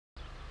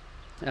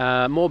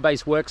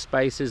Moorebass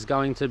Workspace is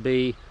going to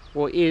be,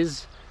 or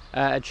is,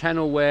 a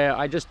channel where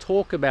I just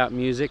talk about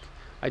music.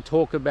 I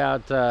talk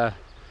about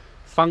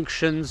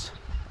functions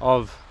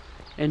of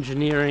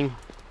engineering.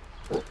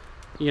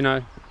 You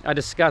know, I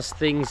discuss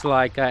things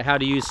like how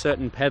to use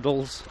certain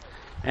pedals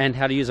and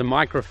how to use a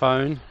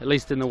microphone, at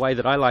least in the way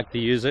that I like to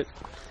use it.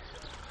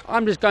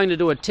 I'm just going to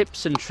do a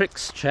tips and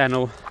tricks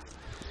channel.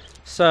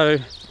 So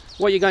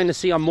what you're going to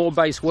see on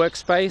Moorebass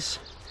Workspace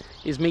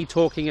is me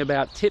talking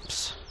about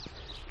tips,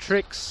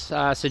 tricks,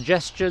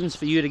 suggestions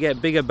for you to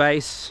get bigger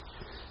bass,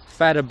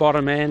 fatter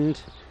bottom end,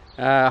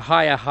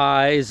 higher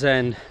highs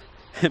and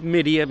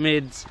midier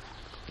mids.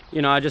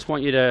 You know, I just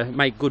want you to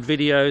make good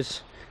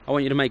videos. I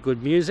want you to make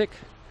good music.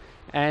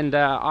 And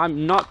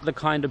I'm not the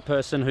kind of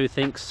person who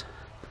thinks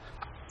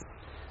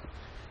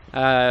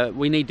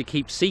we need to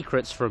keep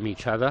secrets from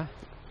each other.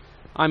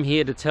 I'm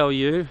here to tell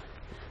you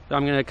that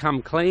I'm going to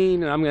come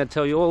clean, and I'm going to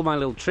tell you all my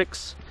little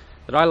tricks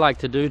that I like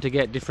to do to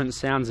get different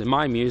sounds in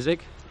my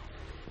music.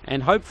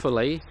 And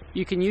hopefully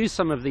you can use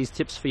some of these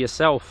tips for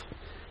yourself.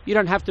 You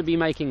don't have to be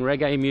making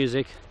reggae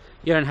music.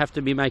 You don't have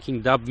to be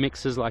making dub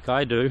mixes like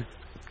I do.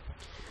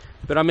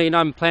 But I mean,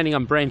 I'm planning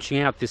on branching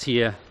out this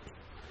year.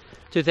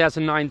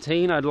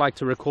 2019, I'd like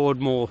to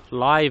record more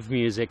live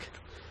music,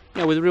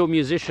 you know, with real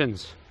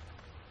musicians.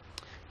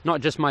 Not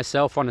just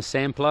myself on a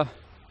sampler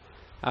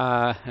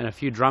and a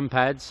few drum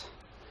pads.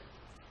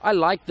 I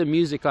like the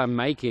music I'm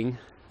making.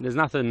 There's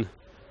nothing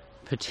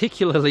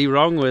particularly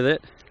wrong with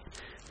it.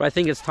 But I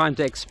think it's time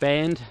to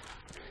expand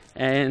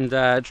and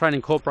try and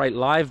incorporate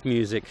live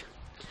music.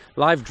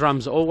 Live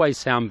drums always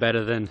sound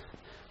better than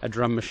a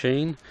drum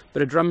machine,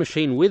 but a drum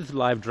machine with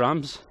live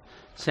drums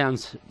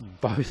sounds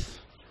both.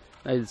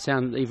 They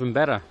sound even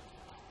better.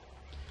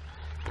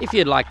 If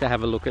you'd like to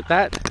have a look at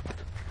that,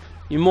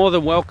 you're more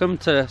than welcome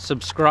to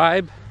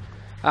subscribe.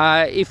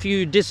 If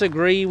you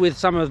disagree with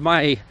some of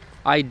my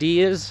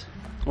ideas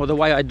or the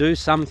way I do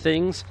some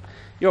things,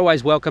 you're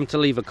always welcome to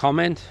leave a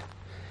comment.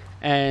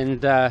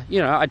 And you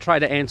know, I try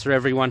to answer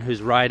everyone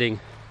who's writing.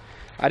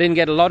 I didn't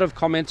get a lot of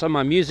comments on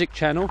my music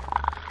channel.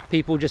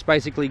 People just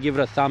basically give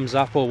it a thumbs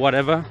up or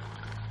whatever.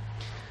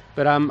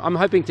 But I'm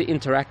hoping to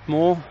interact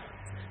more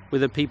with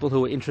the people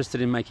who are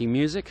interested in making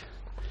music,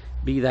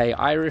 be they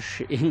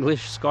Irish,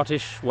 English,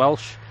 Scottish,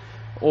 Welsh,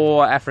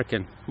 or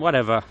African,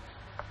 whatever.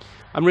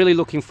 I'm really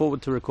looking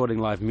forward to recording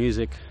live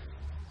music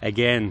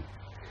again.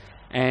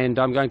 And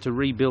I'm going to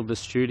rebuild the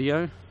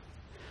studio. I'm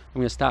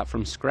going to start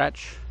from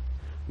scratch.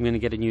 I'm going to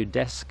get a new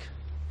desk.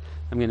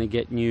 I'm going to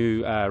get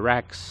new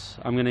racks.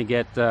 I'm going to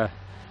get I'm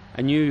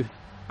going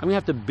to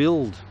have to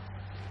build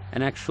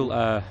an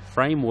actual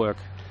framework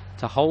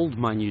to hold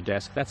my new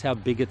desk. That's how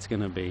big it's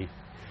going to be.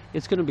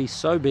 It's going to be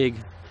so big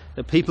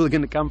that people are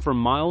going to come from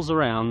miles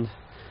around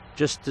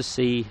just to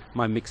see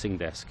my mixing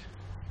desk.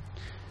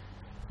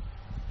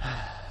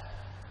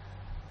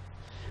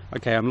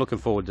 Okay, I'm looking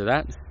forward to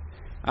that.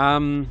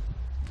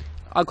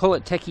 I'll call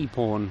it techie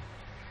porn.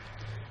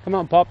 Come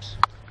on, Pops.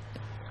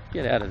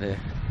 Get out of there.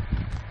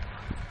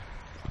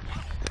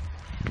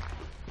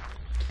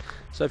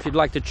 So if you'd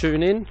like to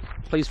tune in,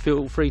 please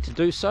feel free to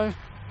do so.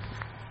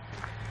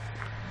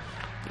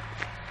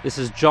 This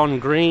is John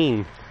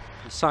Green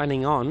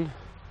signing on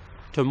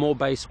to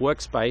Moorebass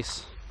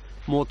Workspace.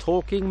 More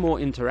talking, more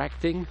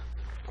interacting,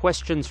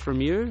 questions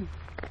from you,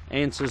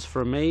 answers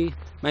from me,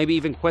 maybe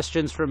even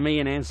questions from me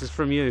and answers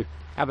from you.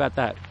 How about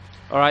that?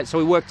 Alright, so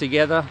we work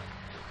together.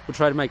 We'll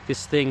try to make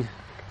this thing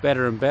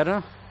better and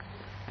better.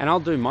 And I'll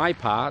do my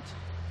part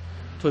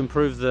to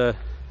improve the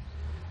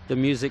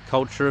music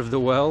culture of the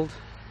world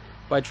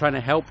by trying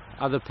to help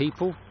other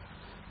people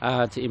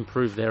to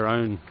improve their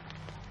own.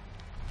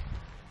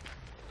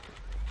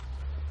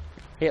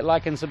 Hit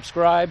like and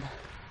subscribe.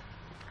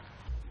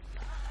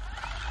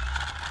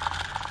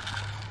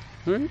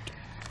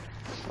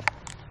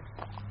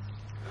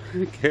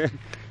 Okay.